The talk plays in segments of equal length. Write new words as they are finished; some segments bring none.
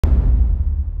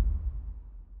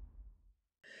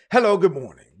Hello, good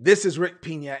morning. This is Rick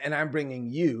Pina, and I'm bringing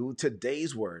you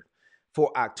today's word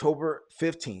for October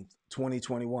 15th,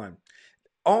 2021.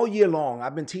 All year long,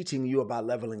 I've been teaching you about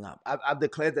leveling up. I've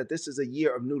declared that this is a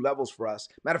year of new levels for us.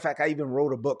 Matter of fact, I even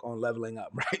wrote a book on leveling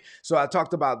up, right? So I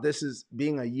talked about this as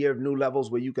being a year of new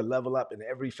levels where you can level up in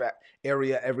every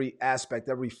area, every aspect,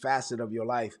 every facet of your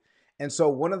life. And so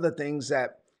one of the things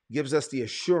that gives us the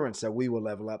assurance that we will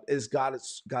level up is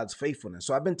God's faithfulness.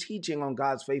 So I've been teaching on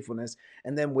God's faithfulness.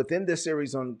 And then within this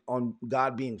series on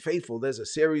God being faithful, there's a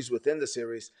series within the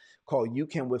series called You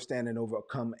Can Withstand and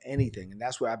Overcome Anything. And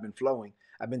that's where I've been flowing.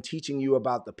 I've been teaching you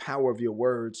about the power of your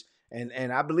words.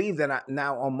 And I believe that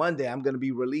now on Monday, I'm going to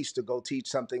be released to go teach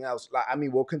something else.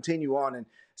 We'll continue on in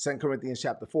 2 Corinthians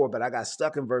chapter 4, but I got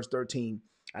stuck in verse 13.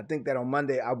 I think that on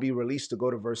Monday, I'll be released to go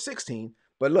to verse 16.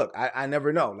 But look, I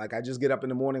never know. Like, I just get up in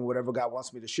the morning, whatever God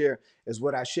wants me to share is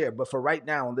what I share. But for right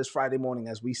now, on this Friday morning,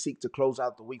 as we seek to close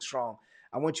out the week strong,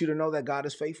 I want you to know that God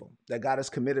is faithful, that God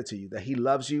is committed to you, that he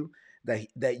loves you,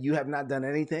 that you have not done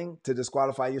anything to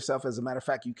disqualify yourself. As a matter of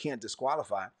fact, you can't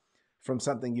disqualify from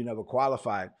something you never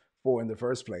qualified for in the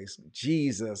first place.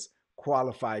 Jesus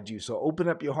qualified you. So open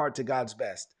up your heart to God's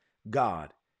best.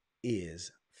 God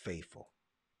is faithful.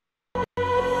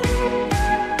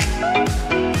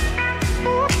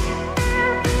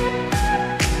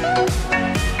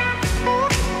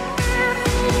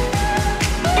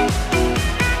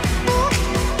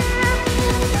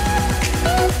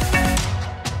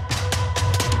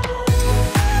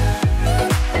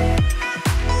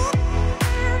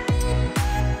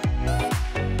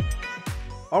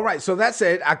 All right, so that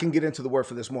said, I can get into the word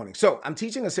for this morning. So I'm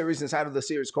teaching a series inside of the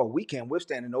series called We Can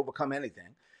Withstand and Overcome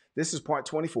Anything. This is part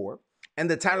 24. And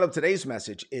the title of today's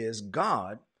message is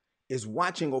God is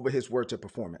watching over his word to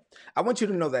perform it. I want you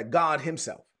to know that God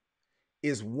himself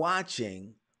is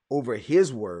watching over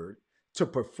his word to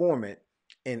perform it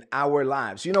in our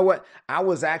lives. You know what? I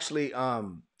was actually,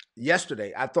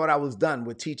 yesterday, I thought I was done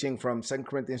with teaching from 2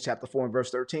 Corinthians chapter 4 and verse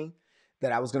 13.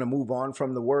 That I was going to move on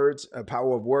from the words,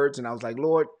 power of words. And I was like,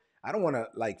 Lord, I don't want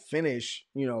to finish,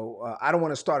 I don't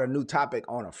want to start a new topic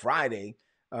on a Friday.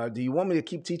 Do you want me to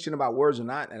keep teaching about words or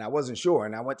not? And I wasn't sure.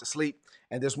 And I went to sleep.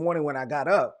 And this morning when I got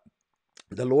up,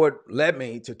 the Lord led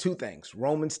me to two things,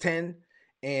 Romans 10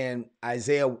 and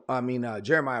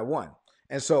Jeremiah 1.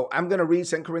 And so I'm going to read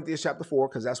 2 Corinthians chapter 4,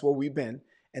 because that's where we've been.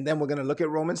 And then we're going to look at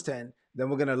Romans 10.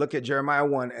 Then we're going to look at Jeremiah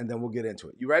 1, and then we'll get into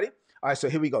it. You ready? All right, so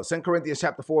here we go. 2 Corinthians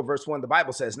chapter 4, verse 1, the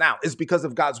Bible says, "Now it's because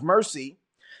of God's mercy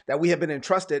that we have been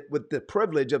entrusted with the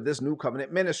privilege of this new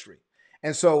covenant ministry.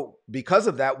 And so because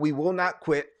of that, we will not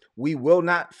quit. We will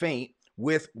not faint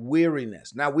with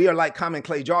weariness. Now we are like common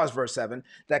clay jars," verse 7,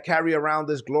 "that carry around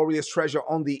this glorious treasure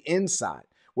on the inside."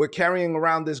 We're carrying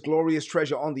around this glorious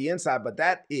treasure on the inside, but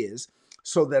that is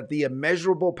so that the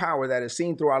immeasurable power that is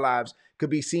seen through our lives could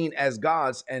be seen as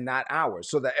God's and not ours,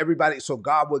 so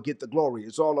God will get the glory.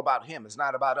 It's all about him. It's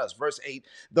not about us. Verse 8,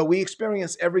 "Though we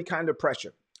experience every kind of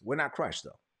pressure," we're not crushed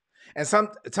though. "And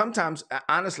sometimes,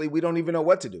 honestly, we don't even know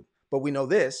what to do, but we know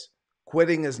this,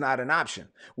 quitting is not an option.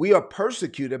 We are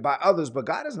persecuted by others, but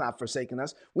God has not forsaken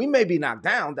us. We may be knocked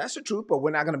down. That's the truth, but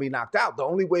we're not going to be knocked out. The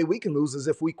only way we can lose is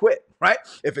if we quit, right?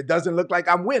 If it doesn't look like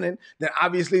I'm winning, then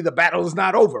obviously the battle is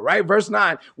not over, right? Verse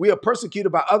 9, "We are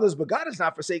persecuted by others, but God has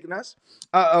not forsaken us.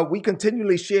 We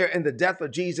continually share in the death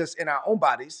of Jesus in our own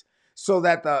bodies, so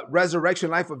that the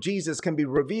resurrection life of Jesus can be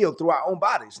revealed through our own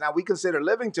bodies. Now we consider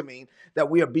living to mean that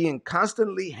we are being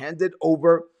constantly handed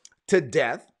over to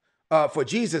death for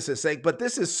Jesus' sake, but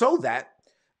this is so that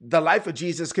the life of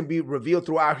Jesus can be revealed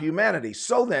through our humanity.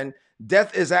 So then,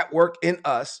 death is at work in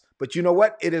us, but you know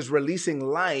what? It is releasing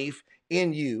life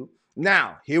in you.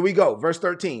 Now, here we go. Verse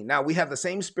 13. "Now we have the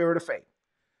same spirit of faith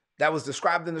that was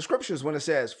described in the scriptures when it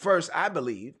says, 'First I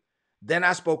believed, then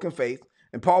I spoke in faith.'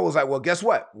 And Paul was like, well, guess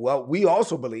what? Well, we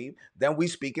also believe, then we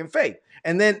speak in faith."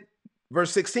 And then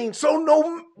verse 16, "So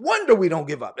no wonder we don't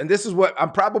give up." And this is what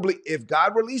if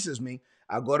God releases me,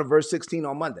 I'll go to verse 16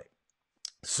 on Monday.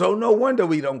 "So no wonder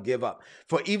we don't give up.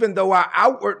 For even though our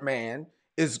outward man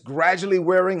is gradually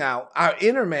wearing out, our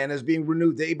inner man is being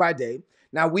renewed day by day.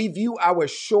 Now we view our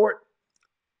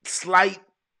slight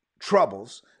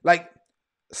troubles, like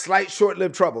slight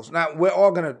short-lived troubles." Now we're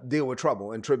all going to deal with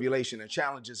trouble and tribulation and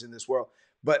challenges in this world,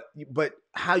 but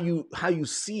how you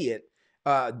see it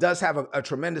does have a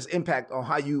tremendous impact on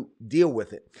how you deal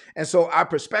with it. And so our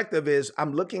perspective is,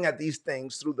 I'm looking at these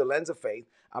things through the lens of faith.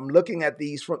 I'm looking at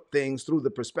these things through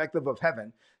the perspective of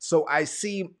heaven. So I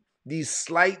see these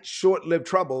slight short-lived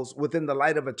troubles within the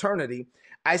light of eternity.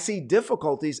 I see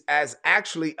difficulties as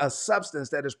actually a substance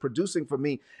that is producing for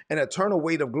me an eternal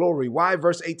weight of glory. Why?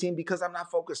 Verse 18, "Because I'm not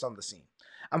focused on the scene.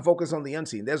 I'm focused on the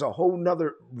unseen. There's a whole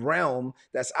nother realm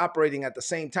that's operating at the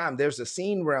same time. There's a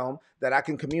seen realm that I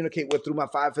can communicate with through my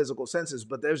five physical senses,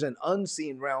 but there's an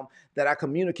unseen realm that I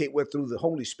communicate with through the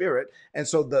Holy Spirit. And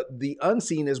so the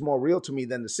unseen is more real to me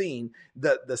than the seen.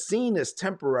 The seen is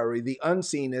temporary. The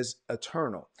unseen is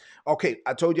eternal. Okay,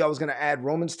 I told you I was going to add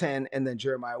Romans 10 and then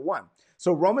Jeremiah 1.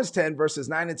 So Romans 10 verses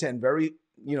 9 and 10, very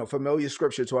familiar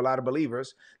scripture to a lot of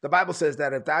believers. The Bible says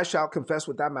that if thou shalt confess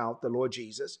with thy mouth the Lord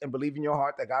Jesus and believe in your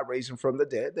heart that God raised him from the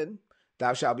dead, then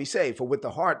thou shalt be saved. For with the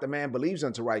heart the man believes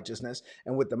unto righteousness,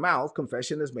 and with the mouth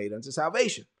confession is made unto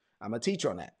salvation. I'm going to teach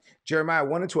on that. Jeremiah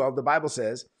 1 and 12, the Bible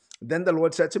says, then the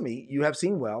Lord said to me, you have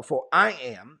seen well, for I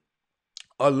am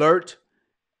alert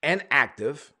and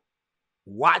active,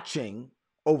 watching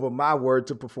over my word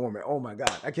to perform it. Oh my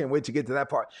God, I can't wait to get to that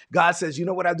part. God says, you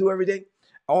know what I do every day?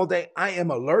 All day, I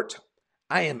am alert,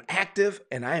 I am active,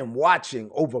 and I am watching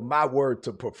over my word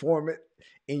to perform it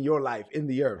in your life, in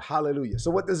the earth. Hallelujah.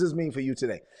 So what does this mean for you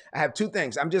today? I have two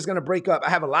things. I'm just going to break up. I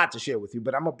have a lot to share with you,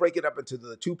 but I'm going to break it up into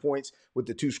the 2 points with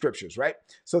the 2 scriptures, right?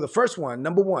 So the first one,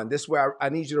 number one, this is where I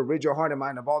need you to rid your heart and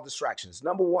mind of all distractions.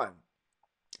 Number one,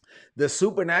 the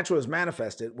supernatural is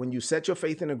manifested when you set your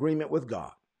faith in agreement with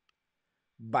God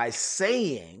by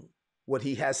saying what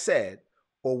he has said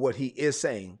or what he is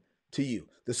saying to you.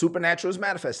 The supernatural is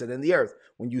manifested in the earth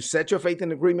when you set your faith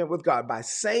in agreement with God by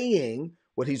saying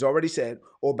what he's already said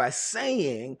or by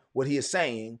saying what he is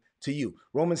saying to you.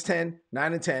 Romans 10,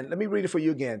 9 and 10. Let me read it for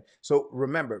you again. So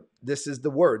remember, this is the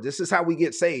word. This is how we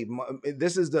get saved.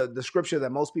 This is the scripture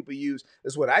that most people use.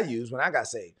 This is what I used when I got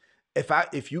saved.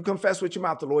 If you confess with your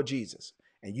mouth the Lord Jesus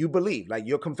and you believe, like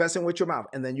you're confessing with your mouth,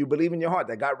 and then you believe in your heart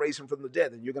that God raised him from the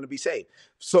dead, then you're going to be saved.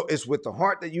 So it's with the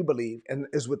heart that you believe and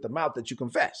it's with the mouth that you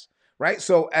confess. Right?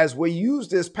 So as we use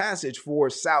this passage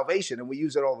for salvation, and we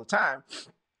use it all the time,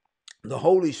 the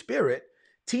Holy Spirit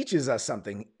teaches us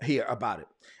something here about it.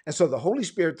 And so the Holy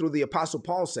Spirit, through the Apostle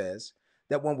Paul, says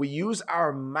that when we use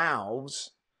our mouths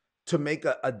to make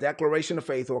a declaration of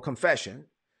faith or confession,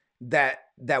 that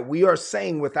we are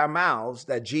saying with our mouths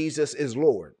that Jesus is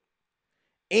Lord.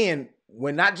 And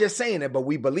we're not just saying it, but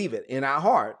we believe it in our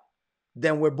heart,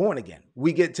 then we're born again.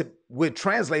 We're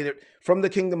translated from the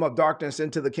kingdom of darkness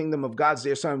into the kingdom of God's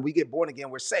dear son. We get born again.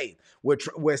 We're saved.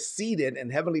 We're seated in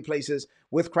heavenly places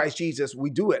with Christ Jesus. We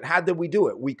do it. How did we do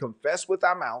it? We confess with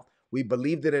our mouth. We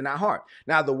believed it in our heart.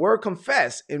 Now, the word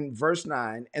confess in verse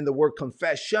 9 and the word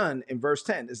confession in verse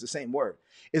 10 is the same word.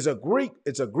 It's a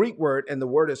Greek word, and the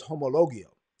word is homologio.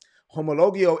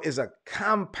 Homologio is a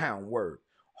compound word.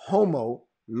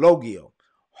 Homologio.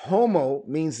 Homo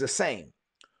means the same.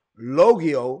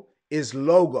 Logio is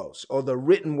logos, or the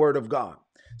written word of God.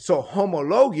 So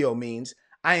homologio means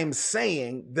I am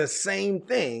saying the same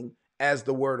thing as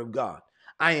the word of God.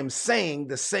 I am saying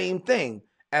the same thing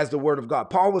as the word of God.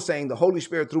 Paul was saying, the Holy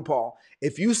Spirit through Paul,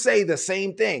 if you say the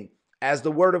same thing as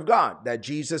the word of God, that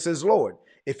Jesus is Lord,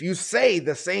 if you say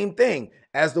the same thing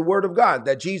as the word of God,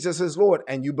 that Jesus is Lord,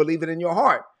 and you believe it in your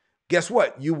heart, guess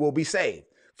what? You will be saved.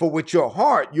 For with your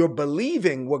heart, you're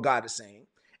believing what God is saying.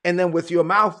 And then with your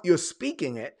mouth, you're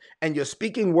speaking it, and you're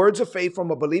speaking words of faith from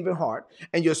a believing heart,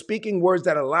 and you're speaking words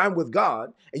that align with God,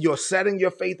 and you're setting your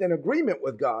faith in agreement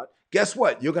with God. Guess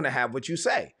what? You're going to have what you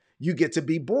say. You get to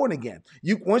be born again.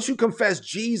 Once you confess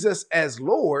Jesus as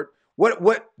Lord,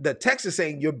 what the text is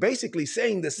saying, you're basically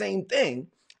saying the same thing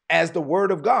as the word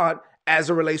of God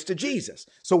as it relates to Jesus.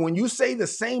 So when you say the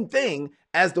same thing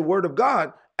as the word of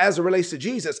God as it relates to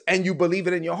Jesus, and you believe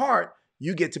it in your heart,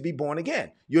 you get to be born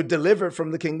again. You're delivered from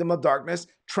the kingdom of darkness,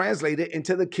 translated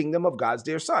into the kingdom of God's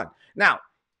dear son. Now,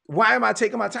 why am I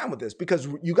taking my time with this? Because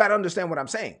you got to understand what I'm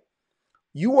saying.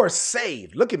 You are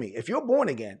saved. Look at me. If you're born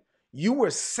again, you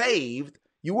were saved.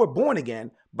 You were born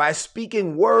again by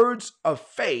speaking words of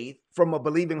faith from a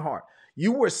believing heart.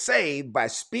 You were saved by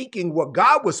speaking what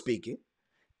God was speaking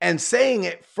and saying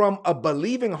it from a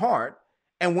believing heart.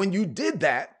 And when you did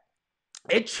that,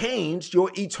 it changed your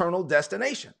eternal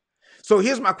destination. So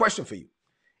here's my question for you.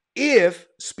 If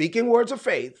speaking words of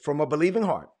faith from a believing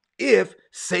heart, if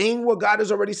saying what God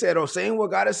has already said or saying what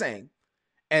God is saying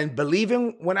and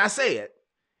believing when I say it,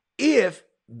 if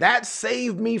that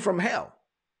saved me from hell,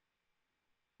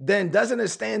 then doesn't it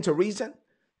stand to reason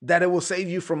that it will save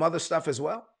you from other stuff as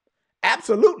well?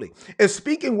 Absolutely. If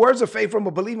speaking words of faith from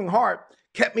a believing heart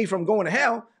kept me from going to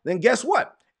hell, then guess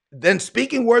what? Then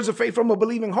speaking words of faith from a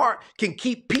believing heart can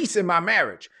keep peace in my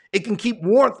marriage. It can keep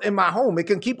warmth in my home. It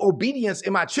can keep obedience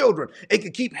in my children. It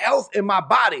can keep health in my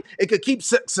body. It could keep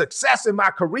success in my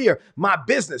career, my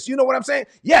business. You know what I'm saying?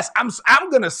 Yes, I'm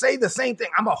going to say the same thing.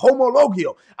 I'm a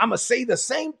homologio. I'm going to say the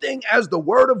same thing as the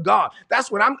word of God. That's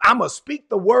what I'm going to speak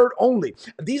the word only.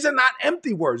 These are not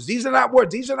empty words. These are not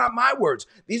words. These are not my words.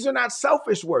 These are not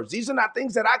selfish words. These are not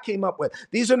things that I came up with.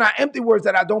 These are not empty words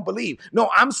that I don't believe. No,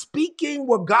 I'm speaking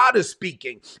what God is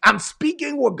speaking. I'm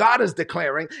speaking what God is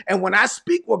declaring. And when I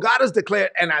speak what God has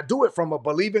declared and I do it from a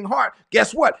believing heart,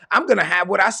 guess what? I'm going to have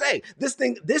what I say.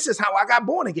 This is how I got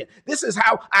born again. This is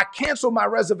how I canceled my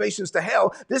reservations to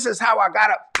hell. This is how I got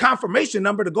a confirmation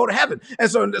number to go to heaven. And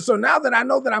so now that I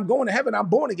know that I'm going to heaven, I'm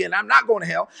born again, I'm not going to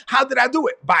hell. How did I do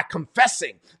it? By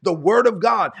confessing the word of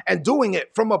God and doing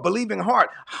it from a believing heart.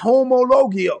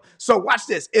 Homologio. So watch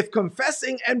this. If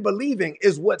confessing and believing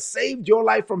is what saved your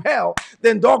life from hell,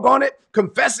 then doggone it,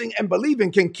 confessing and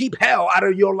believing can keep hell out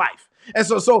of your life. And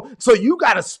so you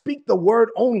got to speak the word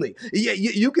only.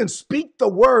 You can speak the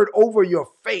word over your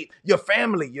faith, your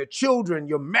family, your children,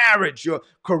 your marriage, your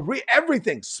career,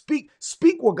 everything. Speak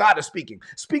what God is speaking.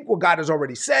 Speak what God has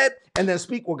already said, and then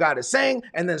speak what God is saying,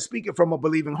 and then speak it from a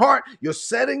believing heart. You're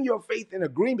setting your faith in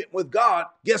agreement with God.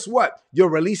 Guess what? You're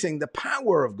releasing the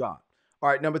power of God. All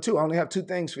right, number two, I only have two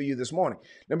things for you this morning.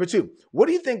 Number two, what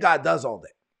do you think God does all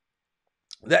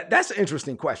day? That's an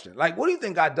interesting question. Like, what do you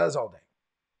think God does all day?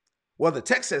 Well, the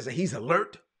text says that he's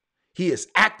alert, he is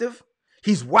active,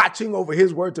 he's watching over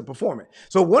his word to perform it.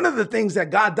 So one of the things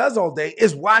that God does all day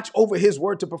is watch over his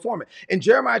word to perform it. In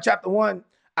Jeremiah chapter 1,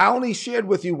 I only shared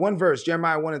with you one verse,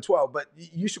 Jeremiah 1 and 12, but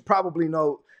you should probably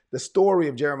know the story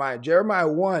of Jeremiah.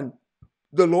 Jeremiah 1,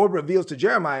 the Lord reveals to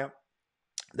Jeremiah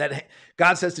that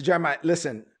God says to Jeremiah,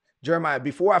 listen, Jeremiah,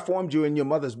 before I formed you in your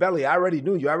mother's belly, I already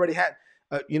knew you. I already had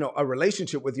a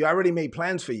relationship with you. I already made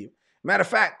plans for you. Matter of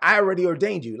fact, I already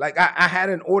ordained you. Like I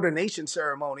had an ordination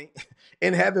ceremony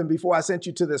in heaven before I sent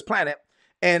you to this planet.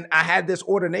 And I had this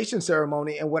ordination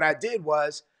ceremony. And what I did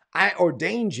was I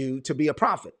ordained you to be a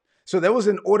prophet. So there was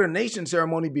an ordination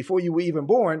ceremony before you were even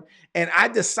born. And I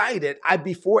decided I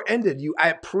before-ended you.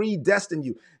 I predestined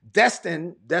you.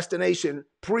 Destination,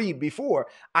 before.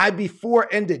 I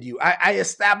before-ended you. I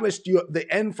established the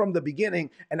end from the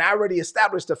beginning, and I already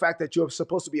established the fact that you're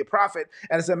supposed to be a prophet.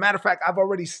 And as a matter of fact, I've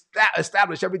already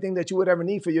established everything that you would ever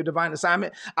need for your divine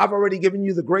assignment. I've already given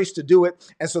you the grace to do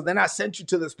it. And so then I sent you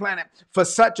to this planet for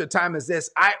such a time as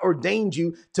this. I ordained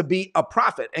you to be a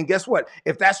prophet. And guess what?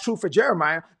 If that's true for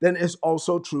Jeremiah, then it's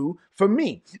also true for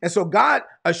me. And so God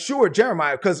assured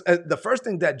Jeremiah, because the first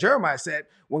thing that Jeremiah said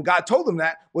when God told him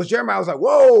that was Jeremiah was like,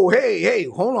 whoa, hey,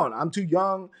 hold on. I'm too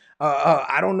young.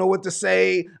 I don't know what to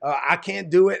say. I can't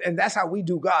do it. And that's how we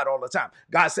do God all the time.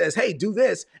 God says, hey, do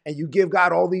this. And you give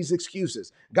God all these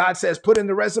excuses. God says, put in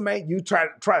the resume. You try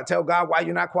to tell God why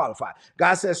you're not qualified.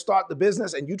 God says, start the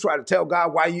business. And you try to tell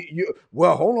God why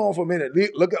well, hold on for a minute.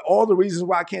 Look at all the reasons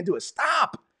why I can't do it.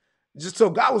 Stop. Just so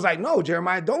God was like, no,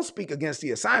 Jeremiah, don't speak against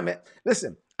the assignment.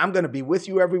 Listen, I'm going to be with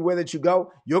you everywhere that you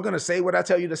go. You're going to say what I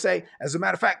tell you to say. As a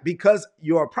matter of fact, because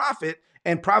you're a prophet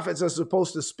and prophets are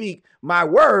supposed to speak my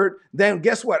word, then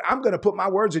guess what? I'm going to put my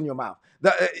words in your mouth.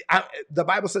 The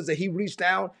Bible says that he reached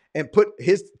down and took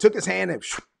his hand and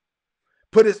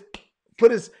put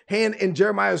his hand in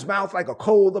Jeremiah's mouth like a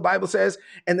coal, the Bible says.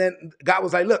 And then God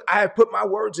was like, look, I have put my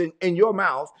words in your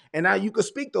mouth, and now you can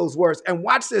speak those words. And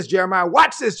watch this, Jeremiah.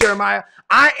 Watch this, Jeremiah.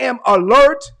 I am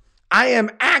alert. I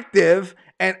am active.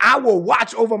 And I will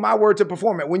watch over my word to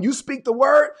perform it. When you speak the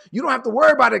word, you don't have to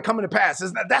worry about it coming to pass.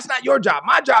 That's not your job.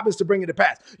 My job is to bring it to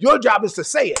pass. Your job is to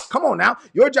say it. Come on now.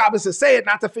 Your job is to say it,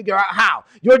 not to figure out how.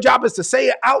 Your job is to say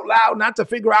it out loud, not to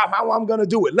figure out how I'm going to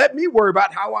do it. Let me worry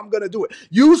about how I'm going to do it.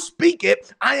 You speak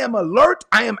it. I am alert.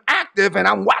 I am active, and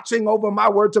I'm watching over my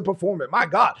word to perform it. My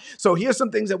God. So here's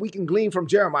some things that we can glean from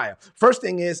Jeremiah. First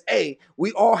thing is,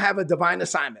 we all have a divine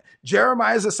assignment.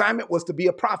 Jeremiah's assignment was to be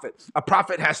a prophet. A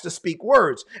prophet has to speak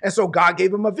words. And so God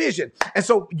gave him a vision. And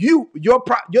so your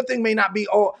thing may not be,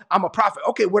 oh, I'm a prophet.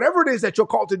 Okay, whatever it is that you're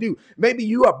called to do. Maybe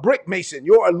you're a brick mason,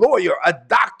 you're a lawyer, a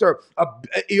doctor,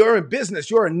 you're in business,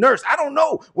 you're a nurse. I don't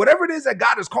know. Whatever it is that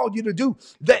God has called you to do,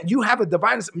 that you have a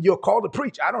divine, you're called to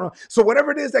preach. I don't know. So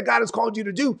whatever it is that God has called you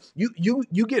to do,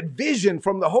 you get vision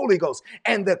from the Holy Ghost.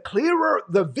 And the clearer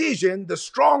the vision, the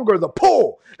stronger the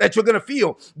pull that you're going to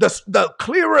feel. The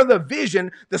clearer the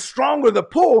vision, the stronger the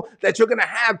pull that you're going to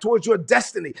have towards your destiny.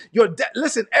 destiny.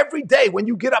 Listen, every day when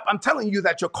you get up, I'm telling you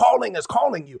that your calling is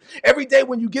calling you. Every day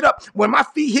when you get up, when my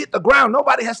feet hit the ground,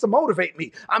 nobody has to motivate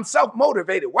me. I'm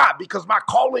self-motivated. Why? Because my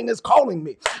calling is calling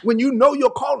me. When you know your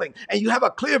calling and you have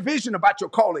a clear vision about your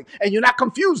calling and you're not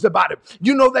confused about it,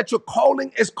 you know that your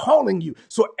calling is calling you.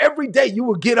 So every day you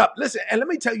will get up. Listen, and let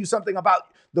me tell you something about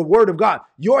the word of God.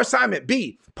 Your assignment,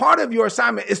 part of your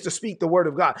assignment is to speak the word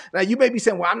of God. Now you may be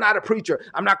saying, well, I'm not a preacher.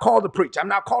 I'm not called to preach. I'm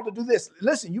not called to do this.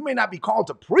 Listen, you may not be called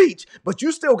to preach, but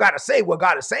you still got to say what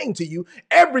God is saying to you.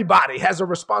 Everybody has a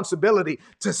responsibility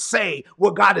to say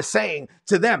what God is saying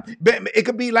to them. It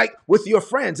could be like with your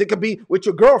friends. It could be with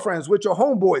your girlfriends, with your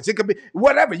homeboys. It could be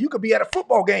whatever. You could be at a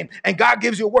football game and God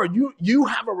gives you a word. You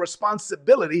have a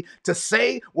responsibility to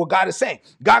say what God is saying.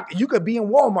 You could be in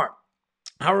Walmart.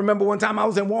 I remember one time I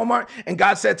was in Walmart and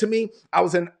God said to me, I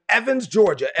was in Evans,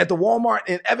 Georgia, at the Walmart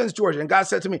in Evans, Georgia. And God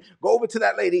said to me, go over to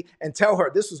that lady and tell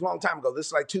her, this was a long time ago. This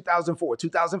is like 2004,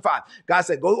 2005. God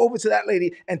said, go over to that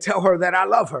lady and tell her that I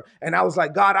love her. And I was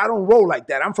like, God, I don't roll like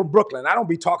that. I'm from Brooklyn. I don't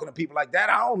be talking to people like that.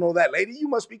 I don't know that lady. You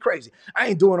must be crazy. I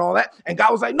ain't doing all that. And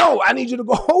God was like, no, I need you to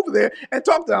go over there and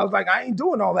talk to her. I was like, I ain't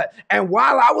doing all that. And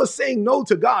while I was saying no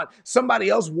to God, somebody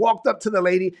else walked up to the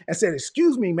lady and said,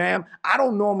 excuse me, ma'am, I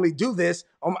don't normally do this.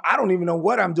 I don't even know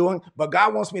what I'm doing, but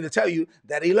God wants me to tell you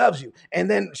that he loves you. And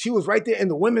then she was right there in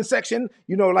the women's section,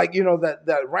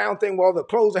 the round thing where all the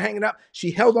clothes are hanging up. She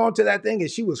held on to that thing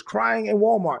and she was crying in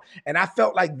Walmart. And I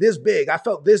felt like this big. I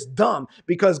felt this dumb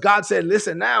because God said,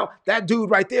 listen, now that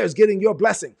dude right there is getting your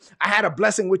blessing. I had a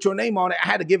blessing with your name on it. I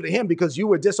had to give it to him because you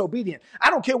were disobedient. I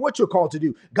don't care what you're called to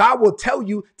do. God will tell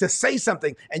you to say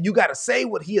something and you got to say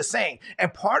what he is saying.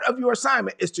 And part of your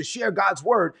assignment is to share God's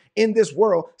word in this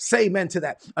world. Say amen to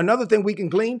that. Another thing we can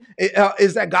glean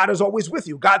is that God is always with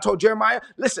you. God told Jeremiah,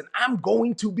 listen, I'm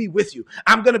going to be with you.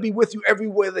 I'm going to be with you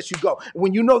everywhere that you go.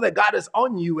 When you know that God is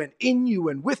on you and in you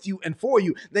and with you and for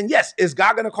you, then yes, is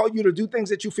God going to call you to do things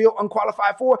that you feel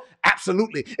unqualified for?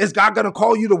 Absolutely. Is God going to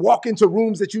call you to walk into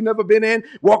rooms that you've never been in,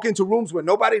 walk into rooms where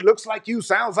nobody looks like you,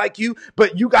 sounds like you,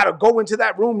 but you got to go into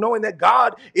that room knowing that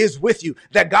God is with you,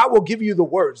 that God will give you the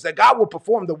words, that God will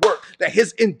perform the work, that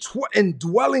his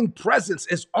indwelling presence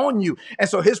is on you. And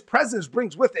so his presence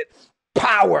brings with it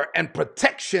power and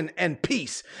protection and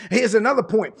peace. Here's another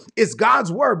point. It's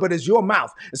God's word, but it's your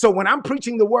mouth. So when I'm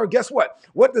preaching the word, guess what?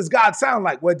 What does God sound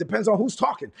like? Well, it depends on who's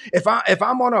talking. If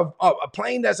I'm on a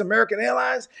plane that's American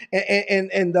Airlines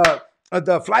and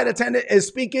the flight attendant is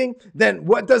speaking, then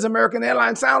what does American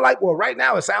Airlines sound like? Well, right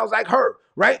now it sounds like her.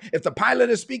 Right? If the pilot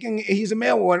is speaking, he's a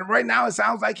male one. Right now, it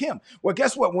sounds like him. Well,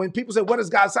 guess what? When people say, what does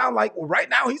God sound like? Well, right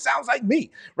now, he sounds like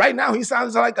me. Right now, he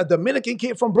sounds like a Dominican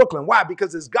kid from Brooklyn. Why?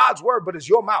 Because it's God's word, but it's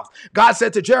your mouth. God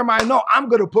said to Jeremiah, no, I'm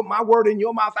going to put my word in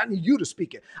your mouth. I need you to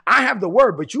speak it. I have the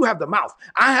word, but you have the mouth.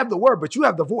 I have the word, but you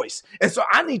have the voice. And so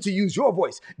I need to use your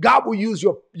voice. God will use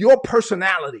your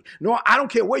personality. No, I don't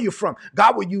care where you're from.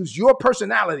 God will use your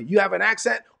personality. You have an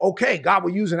accent? Okay, God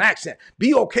will use an accent.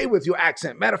 Be okay with your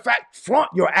accent. Matter of fact, flaunt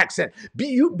your accent.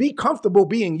 Be comfortable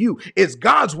being you. It's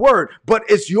God's word, but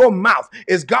it's your mouth.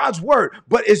 It's God's word,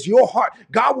 but it's your heart.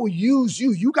 God will use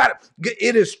you.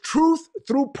 It is truth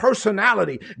through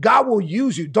personality. God will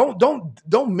use you. Don't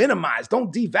minimize.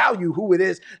 Don't devalue who it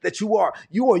is that you are.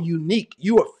 You are unique.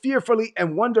 You are fearfully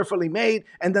and wonderfully made.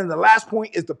 And then the last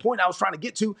point is the point I was trying to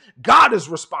get to. God is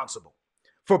responsible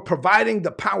for providing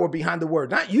the power behind the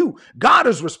word, not you. God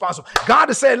is responsible. God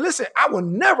has said, listen, I will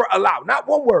never allow, not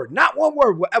one word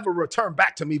will ever return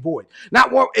back to me void.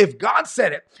 Not one. If God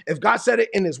said it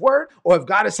in his word, or if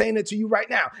God is saying it to you right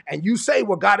now, and you say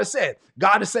what God has said,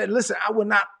 listen, I will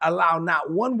not allow not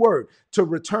one word to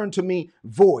return to me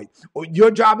void.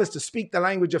 Your job is to speak the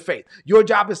language of faith. Your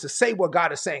job is to say what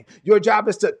God is saying. Your job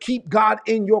is to keep God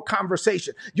in your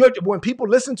conversation. When people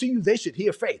listen to you, they should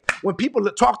hear faith. When people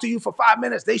talk to you for 5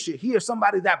 minutes, they should hear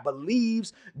somebody that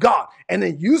believes God. And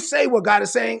then you say what God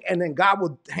is saying, and then God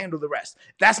will handle the rest.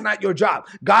 That's not your job.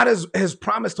 God has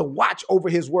promised to watch over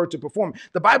his word to perform.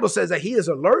 The Bible says that he is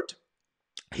alert.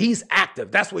 He's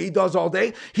active. That's what he does all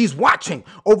day. He's watching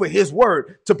over his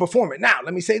word to perform it. Now,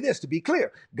 let me say this to be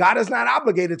clear. God is not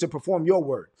obligated to perform your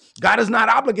word. God is not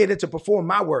obligated to perform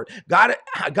my word. God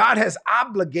has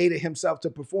obligated himself to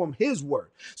perform his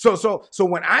word. So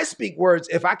when I speak words,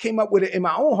 if I came up with it in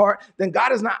my own heart, then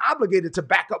God is not obligated to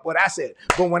back up what I said.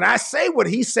 But when I say what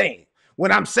he's saying,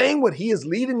 when I'm saying what he is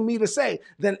leading me to say,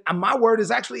 then my word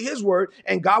is actually his word,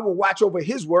 and God will watch over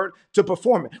his word to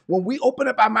perform it. When we open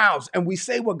up our mouths and we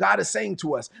say what God is saying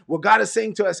to us, what God is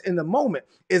saying to us in the moment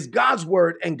is God's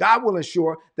word, and God will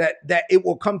ensure that it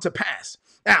will come to pass.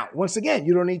 Now, once again,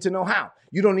 you don't need to know how.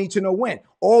 You don't need to know when.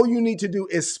 All you need to do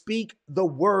is speak the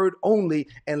word only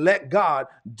and let God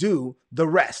do the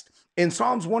rest. In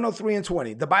Psalms 103 and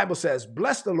 20, the Bible says,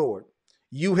 "Bless the Lord,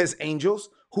 you his angels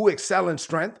who excel in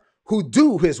strength, who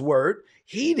do his word,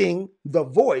 heeding the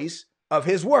voice of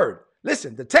his word."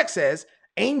 Listen, the text says,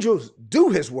 angels do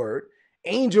his word,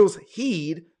 angels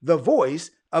heed the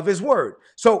voice of his word.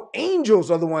 So angels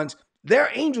are the ones,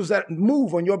 they're angels that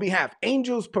move on your behalf.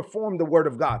 Angels perform the word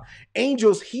of God.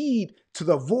 Angels heed to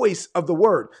the voice of the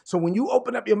word. So when you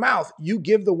open up your mouth, you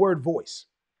give the word voice.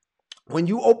 When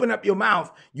you open up your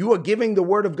mouth, you are giving the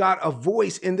word of God a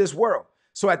voice in this world.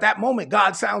 So at that moment,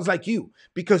 God sounds like you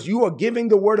because you are giving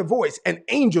the word a voice, and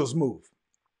angels move.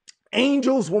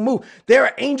 Angels will move. There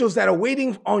are angels that are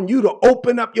waiting on you to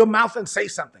open up your mouth and say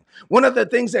something. One of the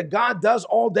things that God does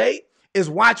all day is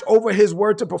watch over his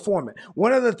word to perform it.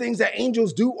 One of the things that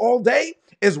angels do all day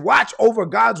is watch over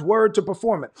God's word to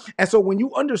perform it. And so when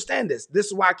you understand this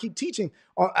is why I keep teaching.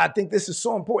 I think this is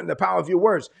so important, the power of your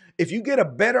words. If you get a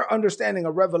better understanding,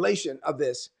 a revelation of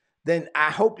this, then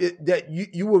I hope that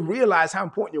you will realize how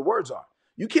important your words are.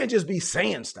 You can't just be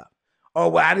saying stuff. Oh,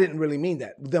 well, I didn't really mean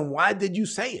that. Then why did you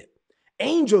say it?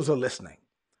 Angels are listening.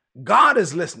 God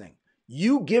is listening.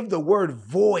 You give the word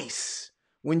voice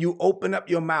when you open up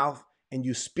your mouth and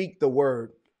you speak the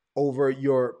word over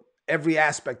your every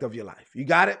aspect of your life. You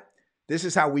got it? This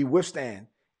is how we withstand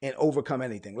and overcome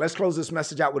anything. Let's close this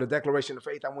message out with a declaration of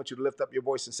faith. I want you to lift up your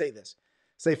voice and say this.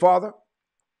 Say, Father,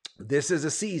 this is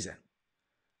a season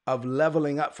of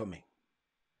leveling up for me.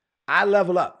 I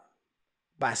level up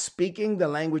by speaking the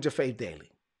language of faith daily.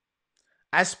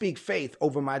 I speak faith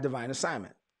over my divine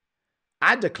assignment.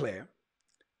 I declare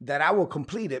that I will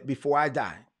complete it before I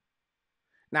die.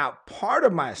 Now, part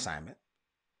of my assignment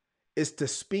is to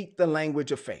speak the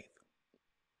language of faith,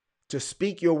 to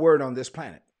speak your word on this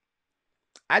planet.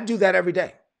 I do that every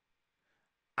day.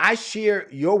 I share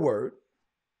your word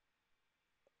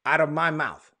out of my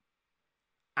mouth.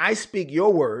 I speak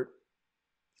your word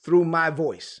through my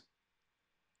voice,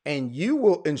 and you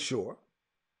will ensure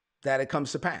that it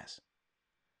comes to pass.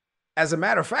 As a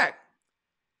matter of fact,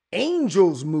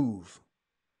 angels move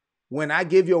when I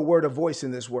give your word a voice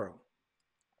in this world.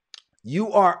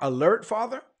 You are alert,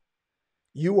 Father.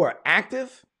 You are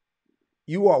active.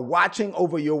 You are watching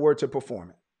over your word to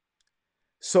perform it.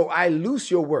 So I loose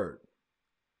your word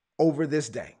over this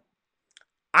day.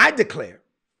 I declare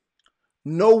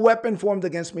no weapon formed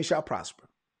against me shall prosper.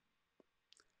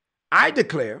 I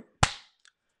declare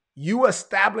you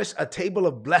establish a table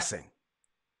of blessing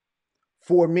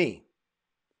for me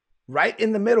right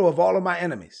in the middle of all of my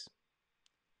enemies.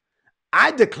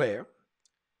 I declare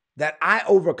that I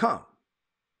overcome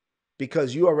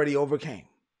because you already overcame.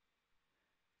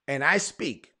 And I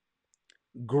speak,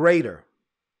 greater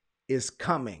is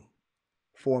coming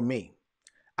for me.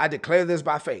 I declare this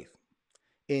by faith.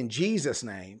 In Jesus'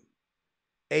 name,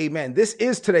 amen. This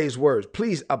is today's words.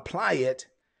 Please apply it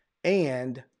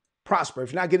and prosper.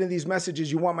 If you're not getting these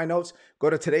messages, you want my notes, go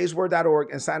to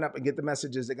todaysword.org and sign up and get the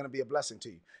messages. They're going to be a blessing to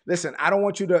you. Listen, I don't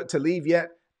want you to leave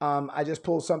yet. I just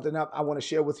pulled something up. I want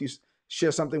to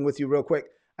share something with you real quick.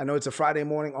 I know it's a Friday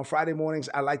morning. On Friday mornings,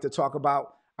 I like to talk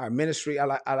about our ministry. I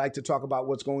like to talk about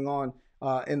what's going on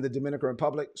in the Dominican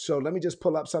Republic. So let me just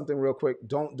pull up something real quick.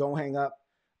 Don't hang up.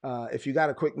 If you got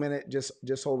a quick minute,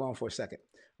 just hold on for a second.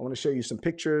 I want to show you some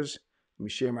pictures. Let me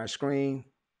share my screen.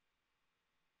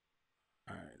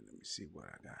 All right, let me see what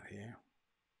I got here.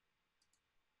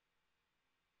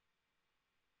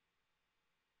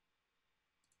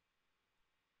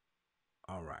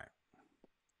 All right.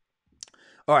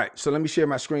 All right, so let me share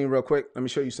my screen real quick. Let me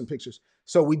show you some pictures.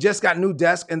 So we just got new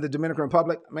desks in the Dominican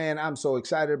Republic. Man, I'm so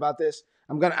excited about this.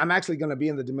 I'm actually gonna be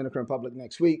in the Dominican Republic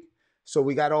next week. So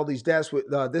we got all these desks.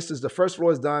 This is the first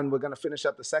floor is done. We're gonna finish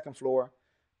up the second floor.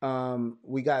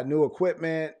 We got new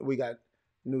equipment. We got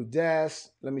new desks.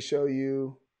 Let me show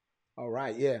you. All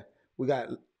right, yeah. We got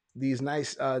these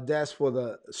nice desks for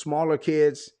the smaller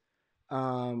kids.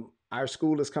 Our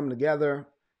school is coming together.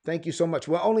 Thank you so much.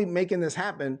 We're only making this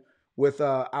happen with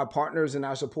our partners and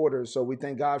our supporters. So we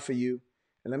thank God for you.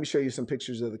 And let me show you some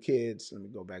pictures of the kids. Let me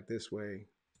go back this way.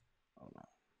 Hold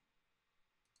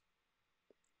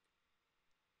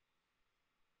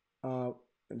on.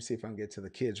 Let me see if I can get to the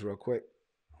kids real quick.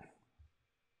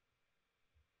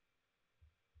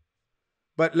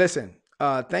 But listen,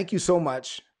 thank you so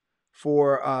much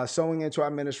for sowing into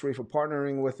our ministry, for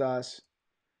partnering with us.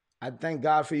 I thank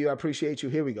God for you. I appreciate you.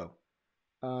 Here we go.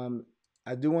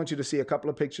 I do want you to see a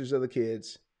couple of pictures of the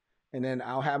kids, and then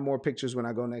I'll have more pictures when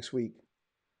I go next week.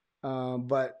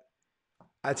 But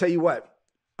I tell you what,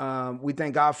 We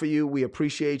thank God for you. We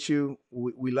appreciate you.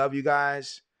 We love you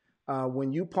guys.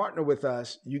 When you partner with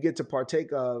us, you get to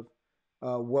partake of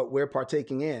what we're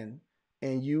partaking in,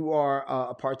 and you are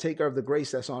a partaker of the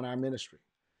grace that's on our ministry.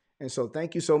 And so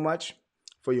thank you so much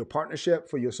for your partnership,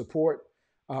 for your support.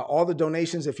 All the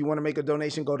donations, if you want to make a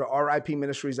donation, go to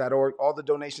ripministries.org. All the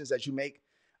donations that you make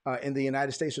in the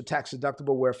United States are tax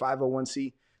deductible. We're a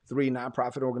 501c3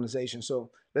 nonprofit organization.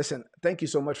 So listen, thank you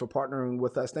so much for partnering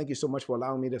with us. Thank you so much for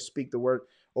allowing me to speak the word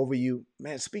over you.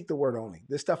 Man, speak the word only.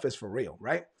 This stuff is for real,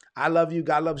 right? I love you.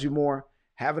 God loves you more.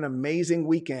 Have an amazing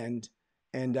weekend.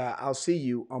 And I'll see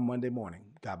you on Monday morning.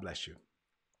 God bless you.